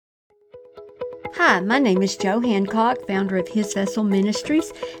Hi, my name is Joe Hancock, founder of His Vessel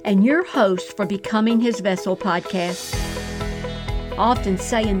Ministries, and your host for Becoming His Vessel podcast. I often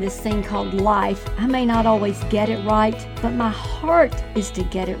say in this thing called life, I may not always get it right, but my heart is to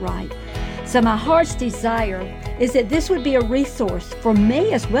get it right. So my heart's desire is that this would be a resource for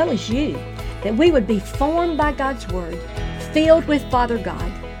me as well as you, that we would be formed by God's Word, filled with Father God,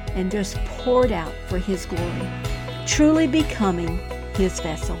 and just poured out for His glory, truly becoming His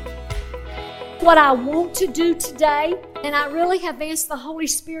vessel. What I want to do today, and I really have asked the Holy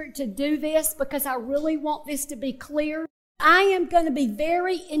Spirit to do this because I really want this to be clear. I am going to be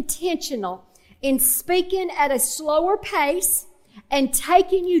very intentional in speaking at a slower pace and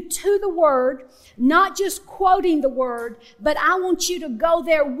taking you to the Word, not just quoting the Word, but I want you to go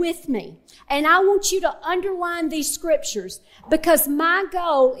there with me. And I want you to underline these scriptures because my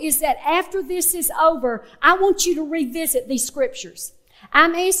goal is that after this is over, I want you to revisit these scriptures.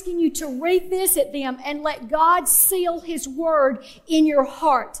 I'm asking you to revisit them and let God seal His Word in your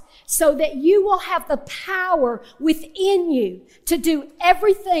heart so that you will have the power within you to do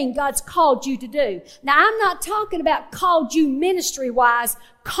everything God's called you to do. Now, I'm not talking about called you ministry-wise,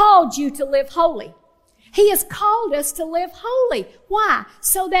 called you to live holy. He has called us to live holy. Why?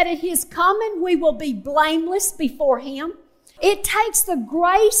 So that at His coming we will be blameless before Him. It takes the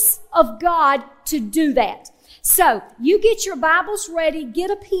grace of God to do that. So, you get your Bibles ready,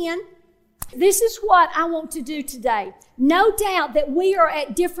 get a pen. This is what I want to do today. No doubt that we are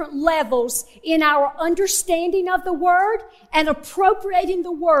at different levels in our understanding of the Word and appropriating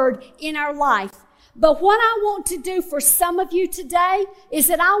the Word in our life. But what I want to do for some of you today is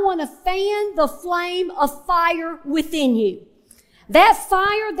that I want to fan the flame of fire within you. That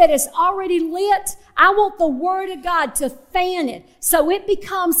fire that is already lit, I want the Word of God to fan it so it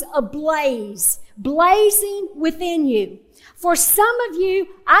becomes a blaze, blazing within you. For some of you,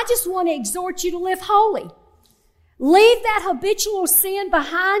 I just want to exhort you to live holy. Leave that habitual sin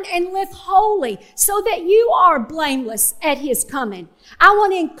behind and live holy so that you are blameless at His coming. I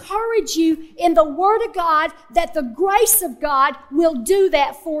want to encourage you in the Word of God that the grace of God will do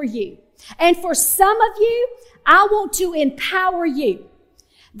that for you. And for some of you, I want to empower you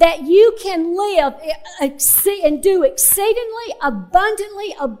that you can live and do exceedingly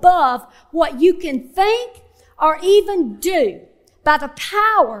abundantly above what you can think or even do by the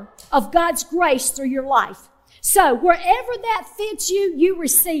power of God's grace through your life. So wherever that fits you, you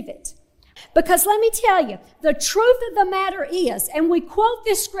receive it. Because let me tell you, the truth of the matter is, and we quote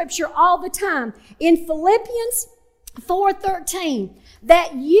this scripture all the time, in Philippians 4:13,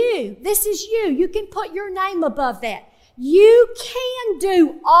 that this is you can put your name above that. You can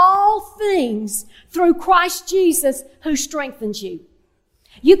do all things through Christ Jesus who strengthens you.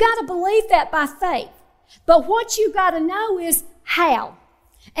 You got to believe that by faith. But what you got to know is how.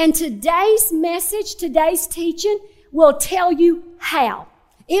 And today's message, today's teaching will tell you how.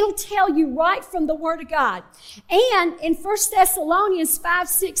 It'll tell you right from the Word of God. And in 1 Thessalonians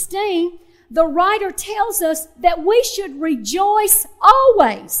 5:16, the writer tells us that we should rejoice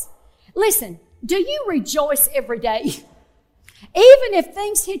always. Listen, do you rejoice every day? Even if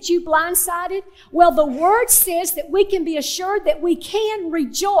things hit you blindsided, well, the Word says that we can be assured that we can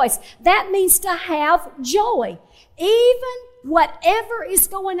rejoice. That means to have joy. Even whatever is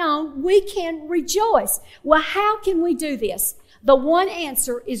going on, we can rejoice. Well, how can we do this? The one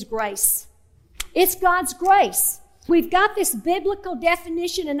answer is grace. It's God's grace. We've got this biblical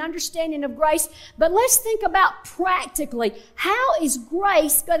definition and understanding of grace, but let's think about practically, how is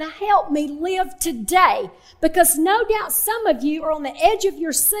grace going to help me live today? Because no doubt some of you are on the edge of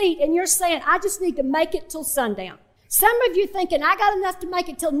your seat and you're saying, I just need to make it till sundown. Some of you thinking, I got enough to make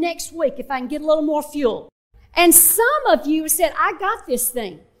it till next week if I can get a little more fuel. And some of you said, I got this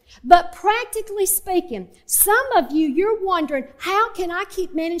thing. But practically speaking, some of you, you're wondering, how can I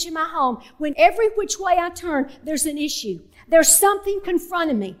keep managing my home when every which way I turn, there's an issue? There's something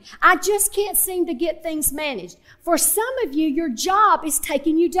confronting me. I just can't seem to get things managed. For some of you, your job is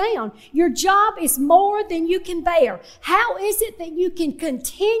taking you down. Your job is more than you can bear. How is it that you can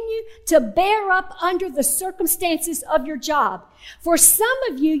continue to bear up under the circumstances of your job? For some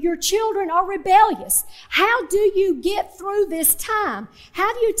of you, your children are rebellious. How do you get through this time?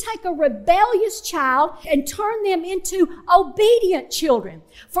 How do you take a rebellious child and turn them into obedient children?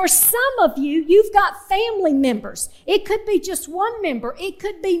 For some of you, you've got family members. It could be just one member. It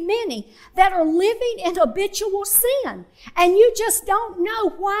could be many that are living in habitual sin. And you just don't know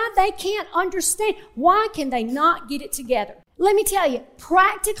why they can't understand. Why can they not get it together? Let me tell you,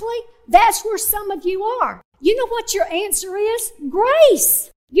 practically, that's where some of you are. You know what your answer is? Grace.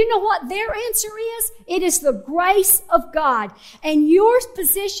 You know what their answer is? It is the grace of God. And your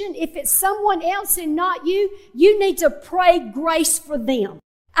position, if it's someone else and not you, you need to pray grace for them.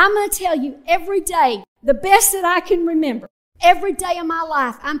 I'm going to tell you every day, the best that I can remember, every day of my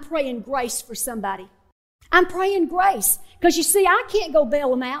life, I'm praying grace for somebody. I'm praying grace. Because you see, I can't go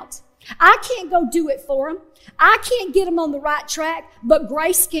bail them out. I can't go do it for them. I can't get them on the right track, but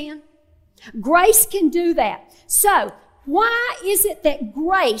grace can. Grace can do that. So, why is it that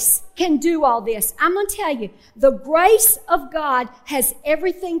grace can do all this? I'm going to tell you, the grace of God has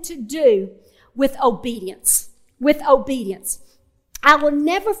everything to do with obedience. With obedience. I will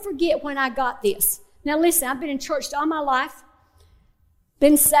never forget when I got this. Now listen, I've been in church all my life.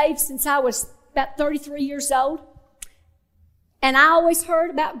 Been saved since I was about 33 years old. And I always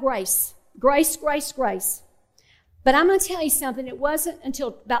heard about grace. Grace, grace, grace. But I'm going to tell you something. It wasn't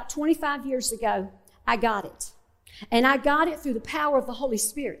until about 25 years ago I got it. And I got it through the power of the Holy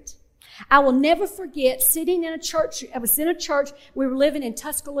Spirit. I will never forget sitting in a church. I was in a church. We were living in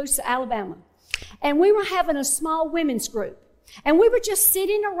Tuscaloosa, Alabama. And we were having a small women's group. And we were just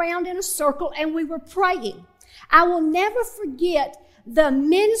sitting around in a circle and we were praying. I will never forget the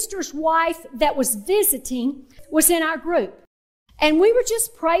minister's wife that was visiting was in our group. And we were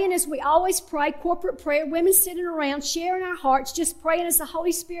just praying as we always pray, corporate prayer, women sitting around, sharing our hearts, just praying as the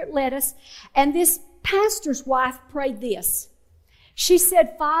Holy Spirit led us. And this pastor's wife prayed this. She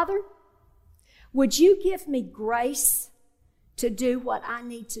said, Father, would you give me grace to do what I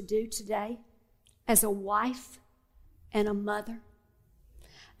need to do today as a wife and a mother?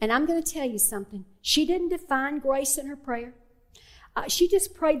 And I'm going to tell you something. She didn't define grace in her prayer. She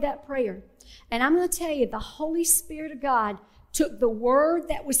just prayed that prayer. And I'm going to tell you, the Holy Spirit of God took the word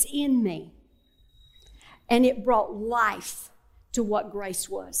that was in me and it brought life to what grace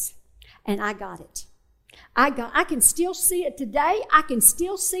was. And I got it. I can still see it today. I can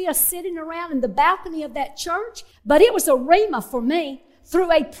still see us sitting around in the balcony of that church. But it was a rhema for me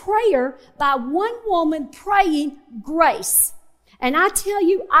through a prayer by one woman praying grace. And I tell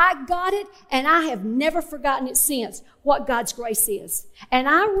you, I got it, and I have never forgotten it since, what God's grace is. And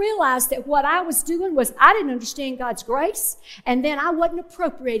I realized that what I was doing was I didn't understand God's grace, and then I wasn't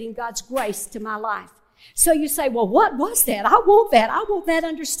appropriating God's grace to my life. So you say, well, what was that? I want that. I want that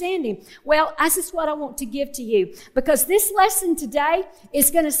understanding. Well, this is what I want to give to you, because this lesson today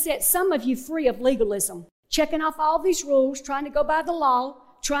is going to set some of you free of legalism, checking off all these rules, trying to go by the law,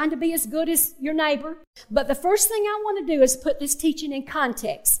 trying to be as good as your neighbor. But the first thing I want to do is put this teaching in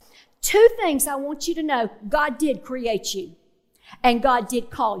context. Two things I want you to know. God did create you, and God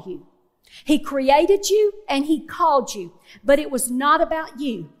did call you. He created you, and He called you. But it was not about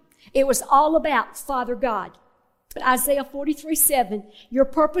you. It was all about Father God. Isaiah 43:7, your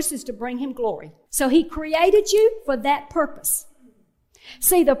purpose is to bring Him glory. So He created you for that purpose.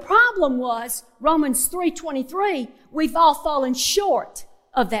 See, the problem was, Romans 3:23, we've all fallen short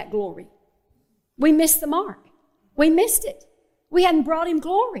of that glory. We missed the mark. We missed it. We hadn't brought Him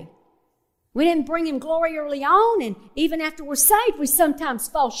glory. We didn't bring Him glory early on, and even after we're saved, we sometimes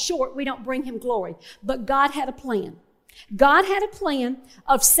fall short. We don't bring Him glory. But God had a plan. God had a plan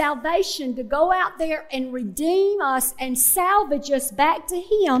of salvation to go out there and redeem us and salvage us back to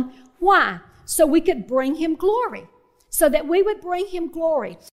Him. Why? So we could bring Him glory. So that we would bring Him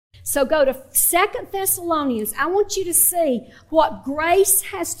glory. So go to 2 Thessalonians. I want you to see what grace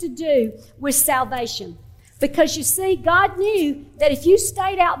has to do with salvation. Because you see, God knew that if you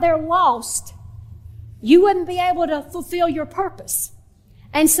stayed out there lost, you wouldn't be able to fulfill your purpose.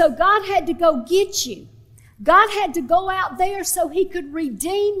 And so God had to go get you. God had to go out there so He could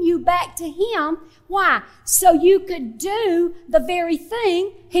redeem you back to Him. Why? So you could do the very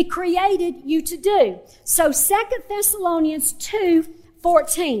thing He created you to do. So 2 Thessalonians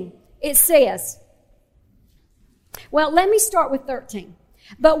 2:14, it says, well, let me start with 13.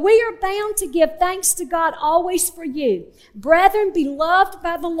 But we are bound to give thanks to God always for you, brethren beloved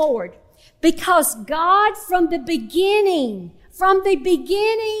by the Lord, because God from the beginning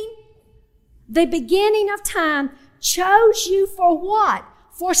of time chose you for what?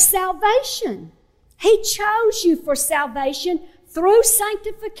 For salvation. He chose you for salvation through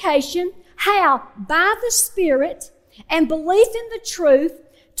sanctification. How? By the Spirit and belief in the truth,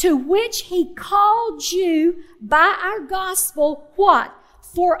 to which He called you by our gospel, what?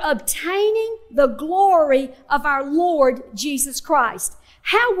 For obtaining the glory of our Lord Jesus Christ.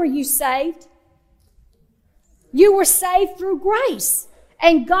 How were you saved? You were saved through grace.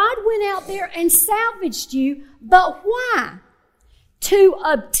 And God went out there and salvaged you. But why? To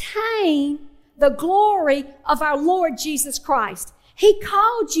obtain the glory of our Lord Jesus Christ. He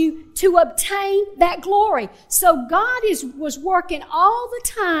called you to obtain that glory. So God was working all the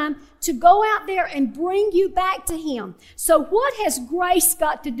time to go out there and bring you back to Him. So what has grace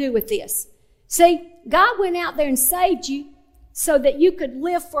got to do with this? See, God went out there and saved you so that you could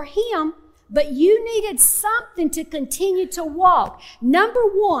live for Him, but you needed something to continue to walk. Number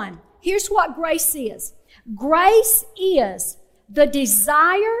one, here's what grace is. Grace is the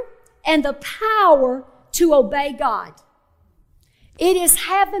desire and the power to obey God. It is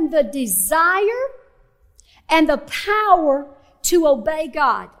having the desire and the power to obey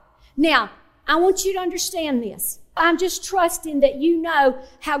God. Now, I want you to understand this. I'm just trusting that you know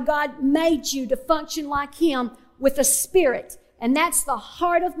how God made you to function like Him with a spirit. And that's the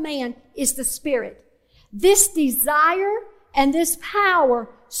heart of man, is the spirit. This desire and this power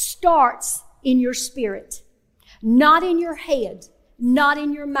starts in your spirit, not in your head, not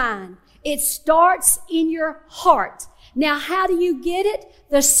in your mind. It starts in your heart. Now, how do you get it?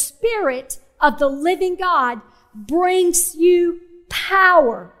 The Spirit of the living God brings you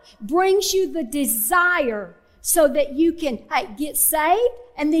power, brings you the desire so that you can get saved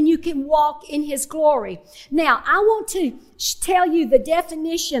and then you can walk in His glory. Now, I want to tell you the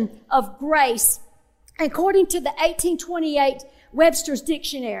definition of grace according to the 1828 Webster's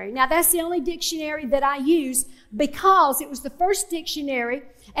Dictionary. Now, that's the only dictionary that I use because it was the first dictionary,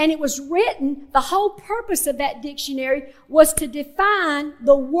 and it was written, the whole purpose of that dictionary was to define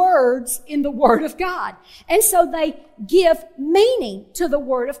the words in the Word of God. And so they give meaning to the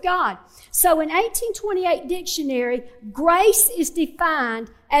Word of God. So in 1828 dictionary, grace is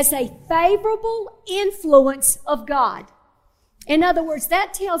defined as a favorable influence of God. In other words,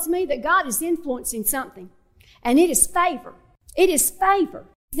 that tells me that God is influencing something, and it is favor. It is favor.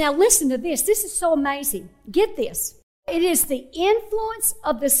 Now listen to this. This is so amazing. Get this. It is the influence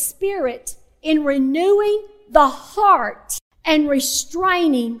of the Spirit in renewing the heart and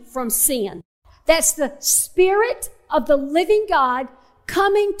restraining from sin. That's the Spirit of the living God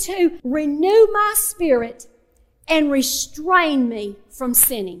coming to renew my spirit and restrain me from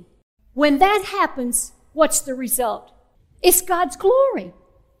sinning. When that happens, what's the result? It's God's glory.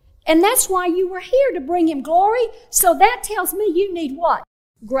 And that's why you were here, to bring Him glory. So that tells me you need what?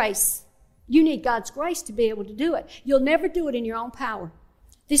 Grace. You need God's grace to be able to do it. You'll never do it in your own power.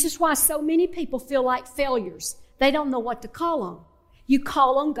 This is why so many people feel like failures. They don't know what to call on. You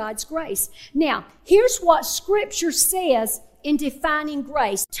call on God's grace. Now, here's what Scripture says in defining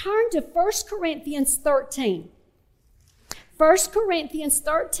grace. Turn to 1 Corinthians 13. 1 Corinthians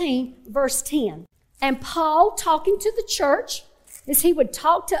 13, verse 10. And Paul, talking to the church, as he would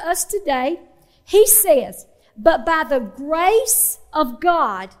talk to us today, he says, "But by the grace of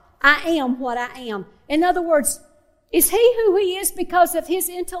God, I am what I am." In other words, is he who he is because of his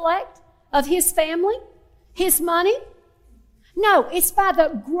intellect, of his family, his money? No, it's by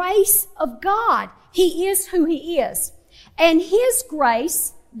the grace of God. He is who he is. And his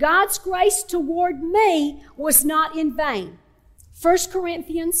grace, God's grace toward me, was not in vain. 1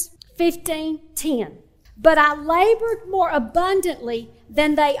 Corinthians 15:10. "But I labored more abundantly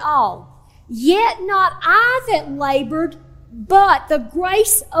than they all. Yet not I that labored, but the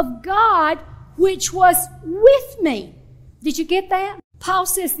grace of God which was with me." Did you get that? Paul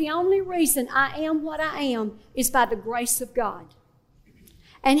says the only reason I am what I am is by the grace of God.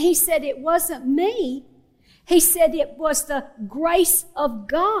 And he said it wasn't me. He said it was the grace of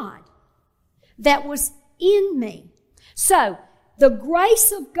God that was in me. So, the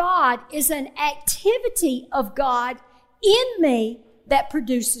grace of God is an activity of God in me that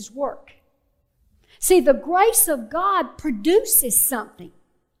produces work. See, the grace of God produces something,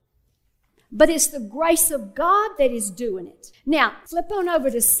 but it's the grace of God that is doing it. Now, flip on over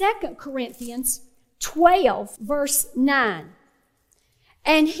to 2 Corinthians 12, verse 9.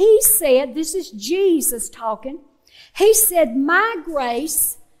 And he said, this is Jesus talking, he said, "My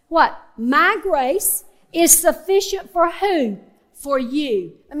grace," what? "My grace is sufficient for who? For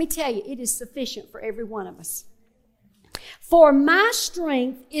you." Let me tell you, it is sufficient for every one of us. "For my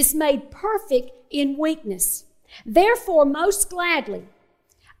strength is made perfect in weakness. Therefore, most gladly,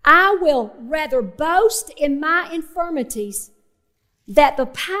 I will rather boast in my infirmities, that the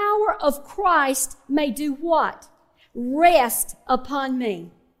power of Christ may do what? Rest upon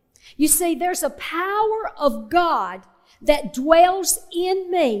me." You see, there's a power of God that dwells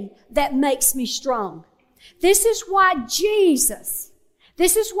in me that makes me strong. This is why Jesus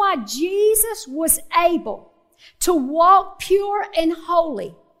was able to walk pure and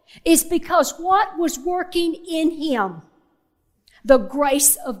holy, is because what was working in him? The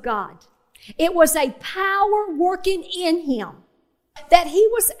grace of God. It was a power working in him that he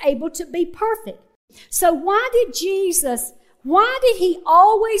was able to be perfect. So why did Jesus Why did he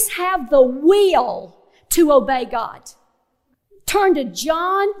always have the will to obey God? Turn to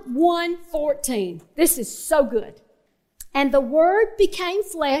John 1:14. This is so good. And the Word became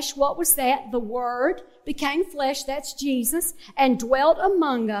flesh. What was that? The Word became flesh. That's Jesus. And dwelt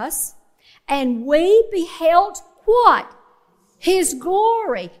among us. And we beheld what? His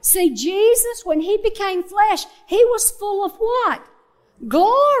glory. See, Jesus, when he became flesh, he was full of what?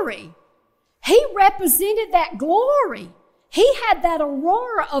 Glory. He represented that glory. He had that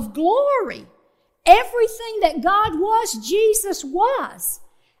aurora of glory. Everything that God was, Jesus was.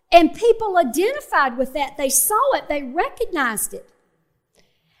 And people identified with that. They saw it. They recognized it.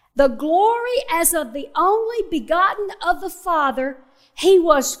 The glory as of the only begotten of the Father, he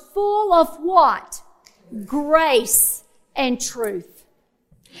was full of what? Grace and truth.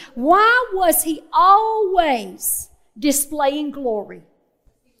 Why was he always displaying glory?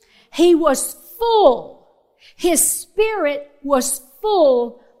 He was full. His spirit was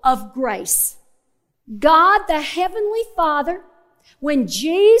full of grace. God, the Heavenly Father, when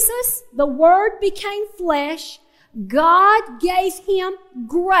Jesus, the Word, became flesh, God gave him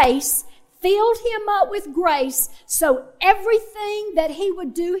grace, filled him up with grace, so everything that he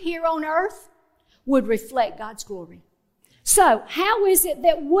would do here on earth would reflect God's glory. So, how is it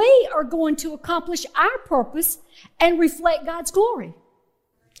that we are going to accomplish our purpose and reflect God's glory?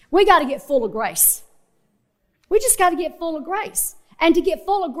 We got to get full of grace. We just got to get full of grace. And to get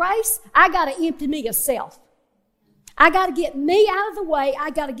full of grace, I got to empty me of self. I got to get me out of the way.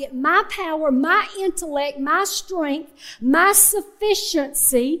 I got to get my power, my intellect, my strength, my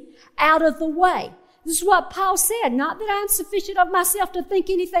sufficiency out of the way. This is what Paul said. Not that I'm sufficient of myself to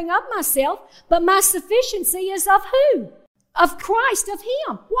think anything of myself, but my sufficiency is of who? Of Christ, of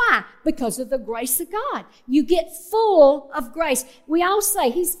him. Why? Because of the grace of God. You get full of grace. We all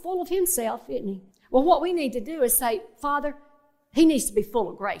say he's full of himself, isn't he? Well, what we need to do is say, Father, he needs to be full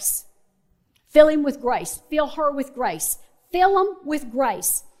of grace. Fill him with grace. Fill her with grace. Fill him with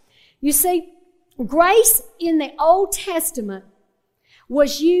grace. You see, grace in the Old Testament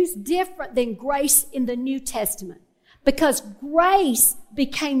was used different than grace in the New Testament, because grace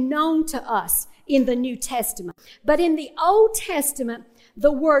became known to us in the New Testament. But in the Old Testament,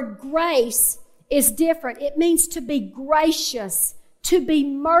 the word grace is different. It means to be gracious, to be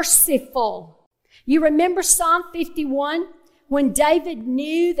merciful. You remember Psalm 51? When David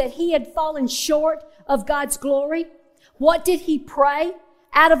knew that he had fallen short of God's glory, what did he pray?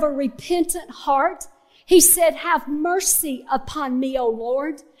 Out of a repentant heart, he said, have mercy upon me, O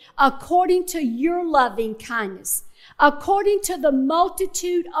Lord, according to your loving kindness, according to the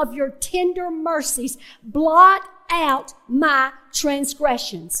multitude of your tender mercies, blot out my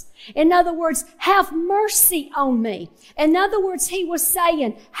transgressions. In other words, have mercy on me. In other words, he was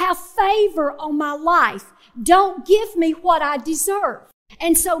saying, have favor on my life. Don't give me what I deserve.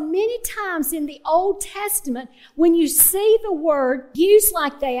 And so many times in the Old Testament, when you see the word used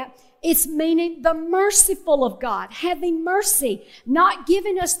like that, it's meaning the merciful of God, having mercy, not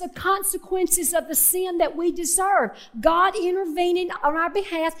giving us the consequences of the sin that we deserve. God intervening on our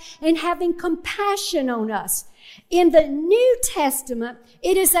behalf and having compassion on us. In the New Testament,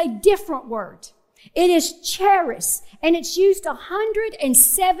 it is a different word. It is charis, and it's used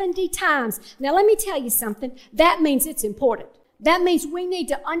 170 times. Now, let me tell you something. That means it's important. That means we need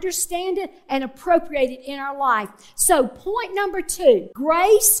to understand it and appropriate it in our life. So, point number 2,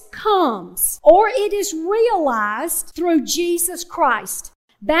 grace comes, or it is realized through Jesus Christ.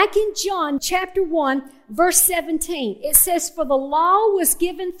 Back in John chapter 1, verse 17, it says, for the law was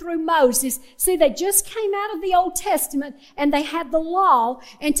given through Moses. See, they just came out of the Old Testament and they had the law.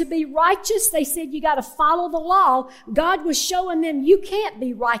 And to be righteous, they said you got to follow the law. God was showing them you can't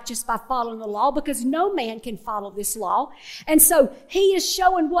be righteous by following the law because no man can follow this law. And so he is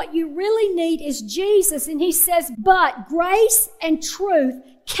showing what you really need is Jesus. And he says, but grace and truth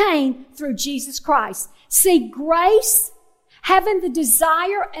came through Jesus Christ. See, grace, having the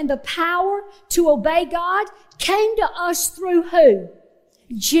desire and the power to obey God, came to us through who?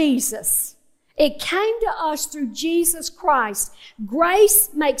 Jesus. It came to us through Jesus Christ.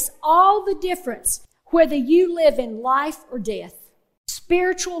 Grace makes all the difference whether you live in life or death,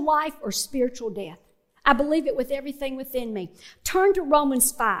 spiritual life or spiritual death. I believe it with everything within me. Turn to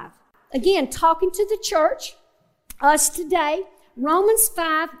Romans 5. Again, talking to the church, us today, Romans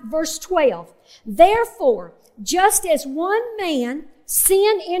 5, verse 12. Therefore, just as one man,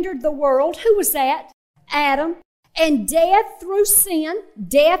 sin entered the world. Who was that? Adam. And death through sin.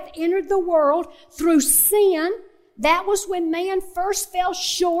 Death entered the world through sin. That was when man first fell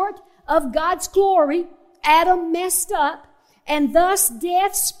short of God's glory. Adam messed up. And thus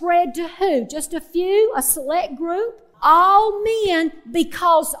death spread to who? Just a few, a select group? all men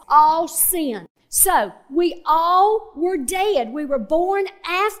because all sin. So we all were dead. We were born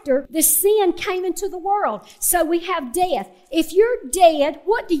after the sin came into the world. So we have death. If you're dead,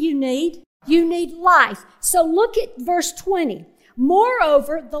 what do you need? You need life. So look at verse 20.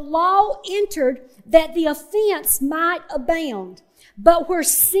 Moreover, the law entered that the offense might abound. But where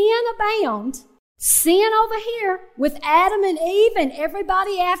sin abound, sin over here with Adam and Eve and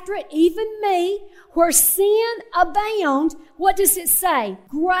everybody after it, even me, where sin abound, what does it say?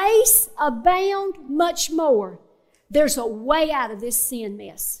 Grace abound much more. There's a way out of this sin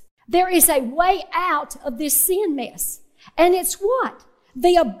mess. There is a way out of this sin mess. And it's what?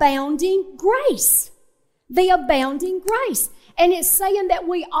 The abounding grace. The abounding grace. And it's saying that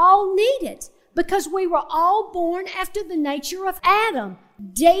we all need it because we were all born after the nature of Adam,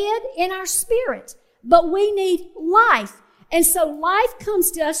 dead in our spirit. But we need life. And so life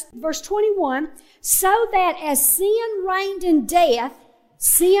comes to us, verse 21, so that as sin reigned in death,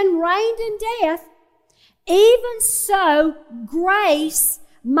 even so grace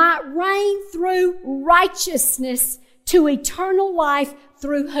might reign through righteousness to eternal life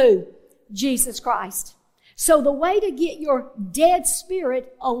through who? Jesus Christ. So the way to get your dead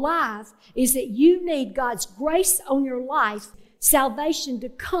spirit alive is that you need God's grace on your life, salvation to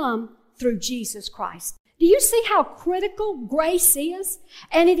come through Jesus Christ. Do you see how critical grace is?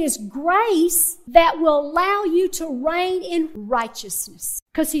 And it is grace that will allow you to reign in righteousness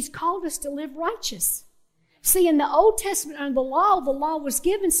because He's called us to live righteous. See, in the Old Testament under the law was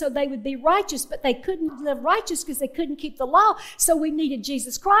given so they would be righteous, but they couldn't live righteous because they couldn't keep the law. So we needed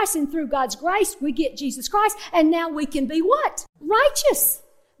Jesus Christ, and through God's grace, we get Jesus Christ, and now we can be what? Righteous.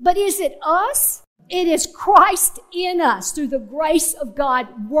 But is it us? It is Christ in us through the grace of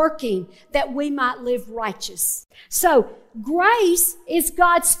God working that we might live righteous. So grace is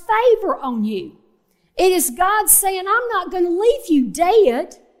God's favor on you. It is God saying, I'm not going to leave you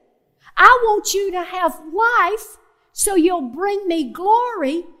dead. I want you to have life so you'll bring me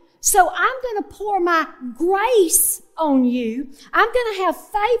glory. So I'm going to pour my grace on you. I'm going to have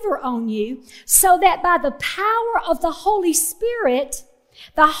favor on you so that by the power of the Holy Spirit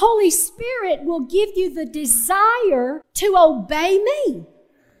will give you the desire to obey me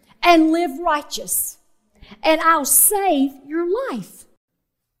and live righteous. And I'll save your life.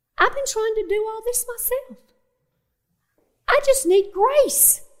 I've been trying to do all this myself. I just need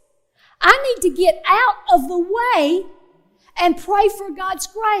grace. I need to get out of the way and pray for God's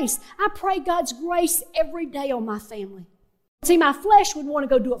grace. I pray God's grace every day on my family. See, my flesh would want to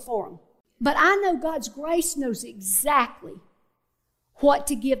go do it for them. But I know God's grace knows exactly what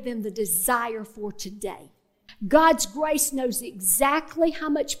to give them the desire for today. God's grace knows exactly how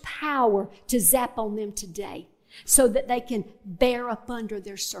much power to zap on them today so that they can bear up under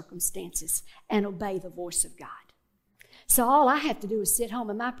their circumstances and obey the voice of God. So all I have to do is sit home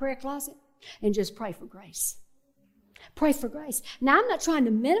in my prayer closet and just pray for grace. Pray for grace. Now, I'm not trying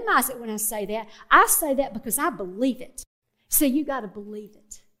to minimize it when I say that. I say that because I believe it. So you got to believe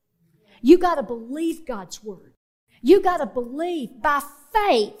it. You got to believe God's word. You got to believe by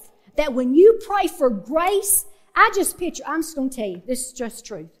faith that when you pray for grace, I'm just going to tell you, this is just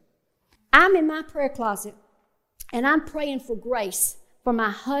truth. I'm in my prayer closet and I'm praying for grace for my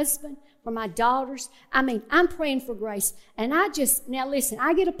husband, for my daughters. I'm praying for grace. And now listen,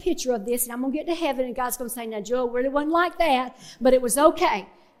 I get a picture of this and I'm going to get to heaven and God's going to say, now, Joel, really wasn't like that, but it was okay.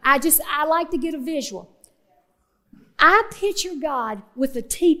 I like to get a visual. I picture God with a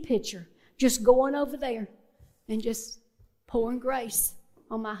tea pitcher just going over there and just pouring grace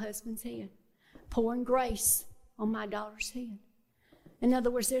on my husband's head, pouring grace on my daughter's head. In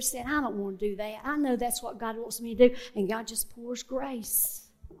other words, they're saying, I don't want to do that. I know that's what God wants me to do. And God just pours grace.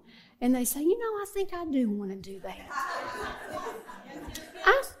 And they say, I think I do want to do that.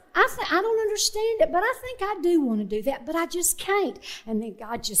 I don't understand it, but I think I do want to do that, but I just can't. And then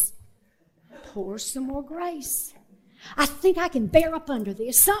God just pours some more grace. I think I can bear up under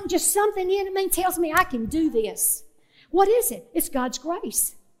this. Something in me tells me I can do this. What is it? It's God's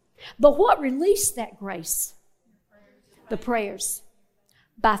grace. But what released that grace? The prayers.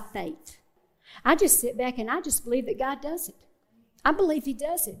 By faith. I just sit back and I just believe that God does it. I believe He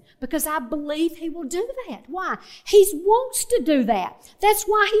does it because I believe He will do that. Why? He wants to do that. That's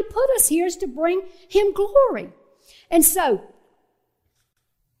why He put us here, is to bring Him glory. And so,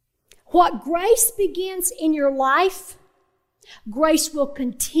 what grace begins in your life, grace will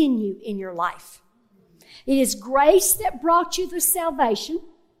continue in your life. It is grace that brought you the salvation.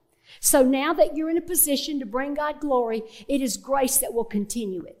 So now that you're in a position to bring God glory, it is grace that will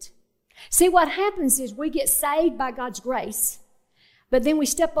continue it. See, what happens is we get saved by God's grace, but then we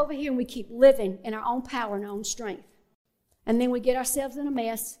step over here and we keep living in our own power and our own strength. And then we get ourselves in a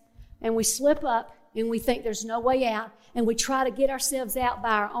mess, and we slip up, and we think there's no way out, and we try to get ourselves out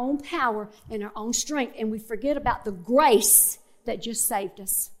by our own power and our own strength, and we forget about the grace that just saved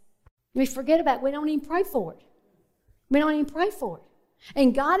us. We forget about it. We don't even pray for it. We don't even pray for it.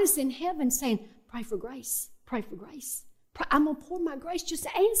 And God is in heaven saying, pray for grace. Pray for grace. I'm going to pour my grace. Just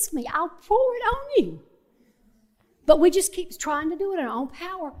ask me. I'll pour it on you. But we just keep trying to do it in our own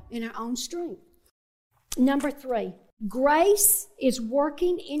power, in our own strength. Number 3, grace is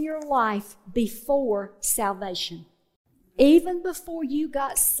working in your life before salvation. Even before you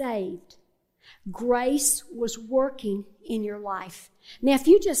got saved, grace was working in your life. Now, if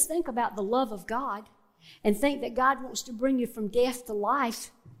you just think about the love of God and think that God wants to bring you from death to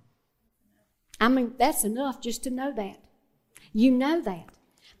life, I mean, that's enough just to know that. You know that.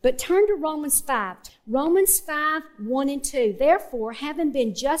 But turn to Romans 5. Romans 5, 1 and 2. Therefore, having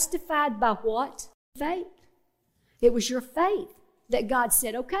been justified by what? Faith. It was your faith that God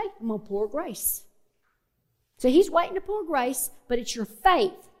said, okay, I'm going to pour grace. So he's waiting to pour grace, but it's your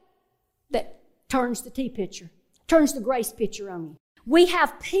faith that turns the tea pitcher, turns the grace pitcher on you. We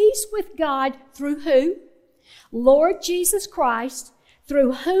have peace with God through who? Lord Jesus Christ,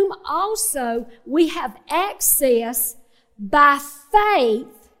 through whom also we have access by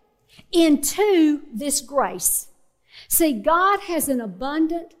faith into this grace. See, God has an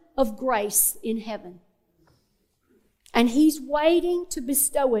abundance of grace in heaven, and he's waiting to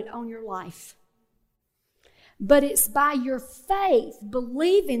bestow it on your life. But it's by your faith,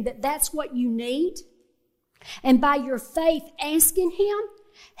 believing that that's what you need, and by your faith asking him,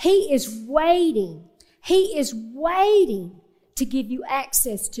 he is waiting. He is waiting to give you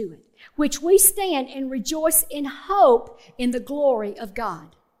access to it, which we stand and rejoice in hope in the glory of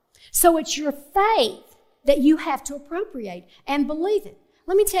God. So it's your faith that you have to appropriate and believe it.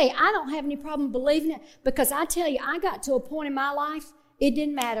 Let me tell you, I don't have any problem believing it, because I tell you, I got to a point in my life, it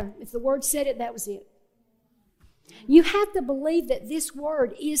didn't matter. If the Word said it, that was it. You have to believe that this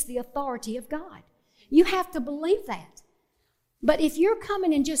Word is the authority of God. You have to believe that. But if you're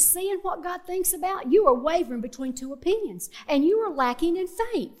coming and just seeing what God thinks about, you are wavering between two opinions, and you are lacking in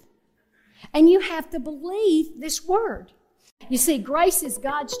faith. And you have to believe this Word. You see, grace is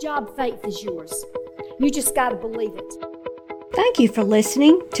God's job, faith is yours. You just got to believe it. Thank you for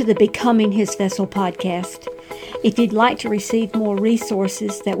listening to the Becoming His Vessel podcast. If you'd like to receive more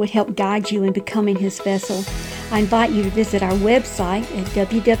resources that would help guide you in becoming His vessel, I invite you to visit our website at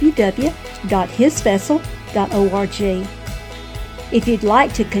www.hisvessel.org. If you'd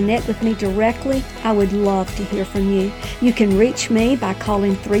like to connect with me directly, I would love to hear from you. You can reach me by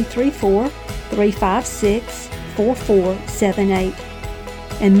calling 334-356-4478.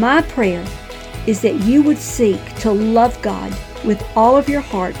 And my prayer is that you would seek to love God with all of your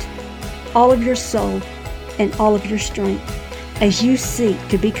heart, all of your soul, and all of your strength as you seek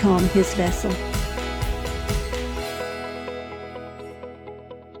to become His vessel.